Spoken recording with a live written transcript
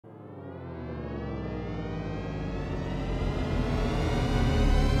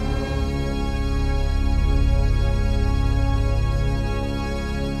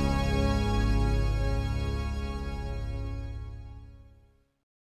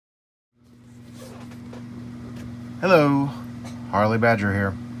Hello, Harley Badger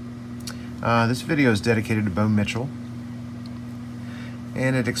here. This video is dedicated to Bo Mitchell,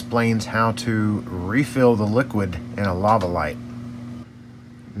 and it explains how to refill the liquid in a lava light.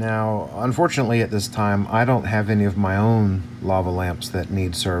 Now, unfortunately at this time, I don't have any of my own lava lamps that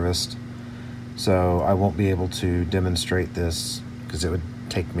need serviced, so I won't be able to demonstrate this because it would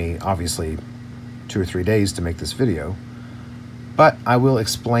take me, obviously, 2 or 3 days to make this video. But I will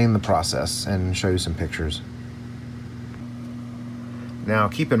explain the process and show you some pictures. Now,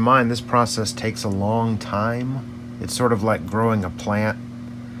 keep in mind, this process takes a long time. It's sort of like growing a plant.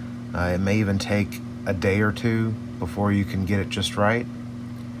 It may even take a day or two before you can get it just right.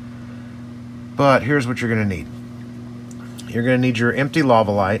 But here's what you're going to need. You're going to need your empty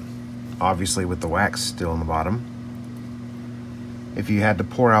lava light, obviously with the wax still in the bottom. If you had to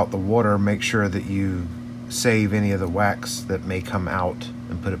pour out the water, make sure that you save any of the wax that may come out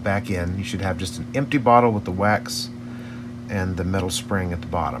and put it back in. You should have just an empty bottle with the wax and the metal spring at the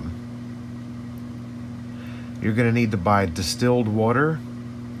bottom. You're going to need to buy distilled water.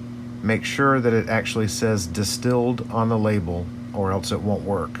 Make sure that it actually says distilled on the label, or else it won't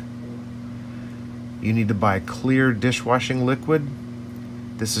work. You need to buy clear dishwashing liquid.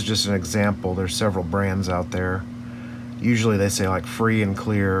 This is just an example. There's several brands out there. Usually they say like free and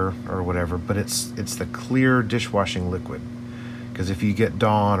clear or whatever, but it's the clear dishwashing liquid. Because if you get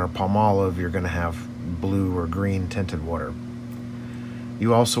Dawn or Palmolive, you're going to have blue or green tinted water.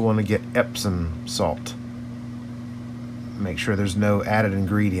 You also want to get Epsom salt. Make sure there's no added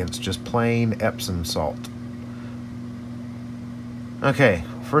ingredients, just plain Epsom salt. Okay,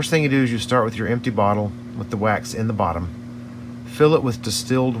 first thing you do is you start with your empty bottle with the wax in the bottom. Fill it with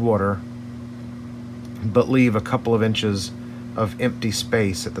distilled water, but leave a couple of inches of empty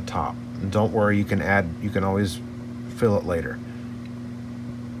space at the top. And don't worry, you can always fill it later.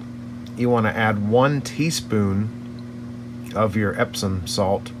 You want to add 1 teaspoon of your Epsom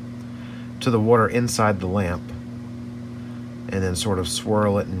salt to the water inside the lamp, and then sort of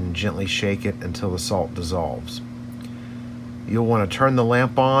swirl it and gently shake it until the salt dissolves. You'll want to turn the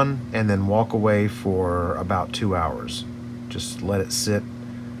lamp on and then walk away for about 2 hours. Just let it sit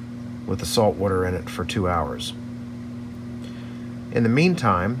with the salt water in it for 2 hours. In the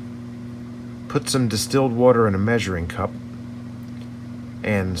meantime, put some distilled water in a measuring cup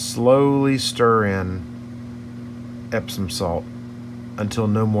and slowly stir in Epsom salt until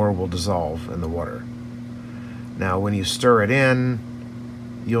no more will dissolve in the water. Now, when you stir it in,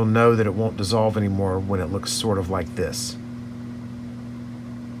 you'll know that it won't dissolve anymore when it looks sort of like this.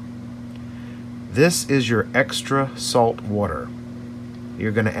 This is your extra salt water.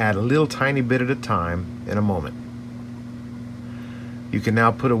 You're going to add a little tiny bit at a time in a moment. You can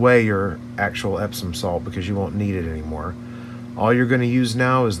now put away your actual Epsom salt because you won't need it anymore. All you're going to use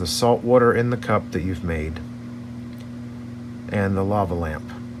now is the salt water in the cup that you've made and the lava lamp,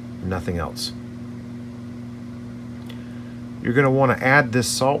 nothing else. You're going to want to add this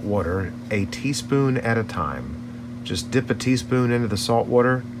salt water a teaspoon at a time. Just dip a teaspoon into the salt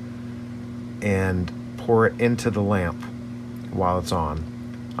water and pour it into the lamp while it's on.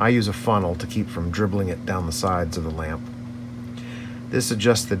 I use a funnel to keep from dribbling it down the sides of the lamp. This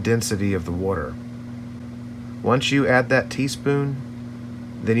adjusts the density of the water. Once you add that teaspoon,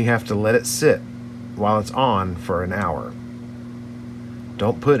 then you have to let it sit while it's on for an hour.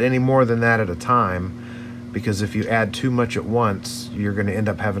 Don't put any more than that at a time, because if you add too much at once, you're going to end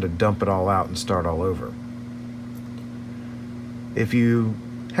up having to dump it all out and start all over. If you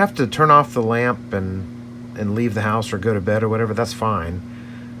have to turn off the lamp and leave the house or go to bed or whatever, that's fine.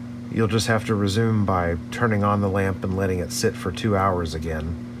 You'll just have to resume by turning on the lamp and letting it sit for 2 hours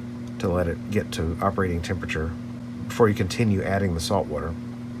again to let it get to operating temperature before you continue adding the salt water.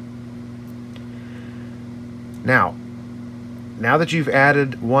 Now that you've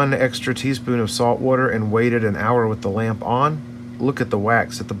added 1 extra teaspoon of salt water and waited an hour with the lamp on, look at the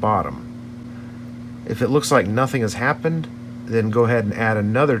wax at the bottom. If it looks like nothing has happened, then go ahead and add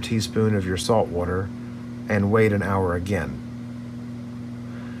another teaspoon of your salt water and wait an hour again.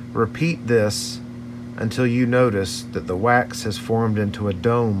 Repeat this until you notice that the wax has formed into a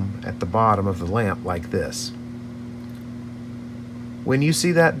dome at the bottom of the lamp like this. When you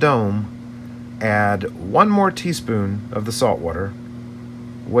see that dome, add 1 more teaspoon of the salt water,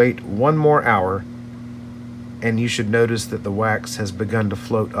 wait 1 more hour, and you should notice that the wax has begun to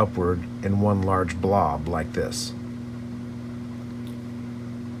float upward in one large blob like this.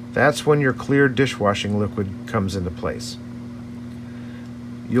 That's when your clear dishwashing liquid comes into place.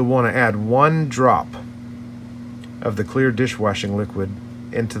 You'll want to add 1 drop of the clear dishwashing liquid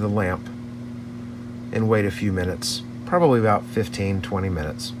into the lamp and wait a few minutes, probably about 15-20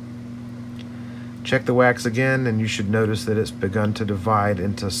 minutes. Check the wax again, and you should notice that it's begun to divide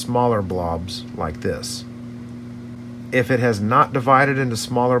into smaller blobs like this. If it has not divided into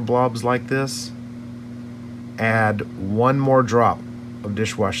smaller blobs like this, add one more drop of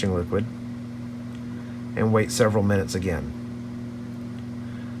dishwashing liquid and wait several minutes again.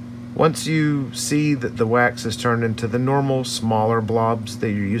 Once you see that the wax has turned into the normal smaller blobs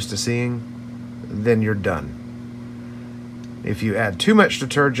that you're used to seeing, then you're done. If you add too much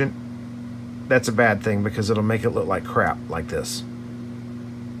detergent, that's a bad thing because it'll make it look like crap like this.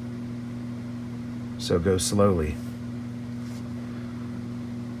 So go slowly.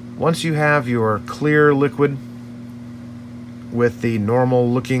 Once you have your clear liquid with the normal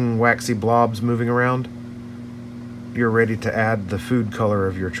looking waxy blobs moving around, you're ready to add the food color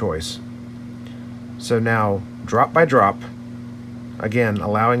of your choice. So now, drop by drop, again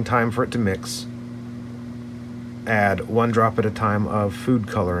allowing time for it to mix, add one drop at a time of food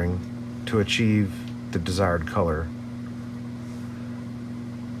coloring to achieve the desired color.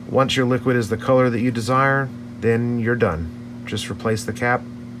 Once your liquid is the color that you desire, then you're done. Just replace the cap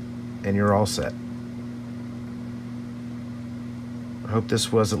and you're all set. I hope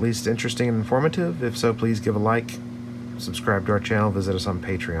this was at least interesting and informative. If so, please give a like, subscribe to our channel, visit us on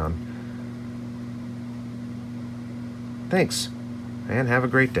Patreon. Thanks, and have a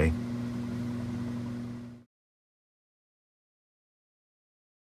great day.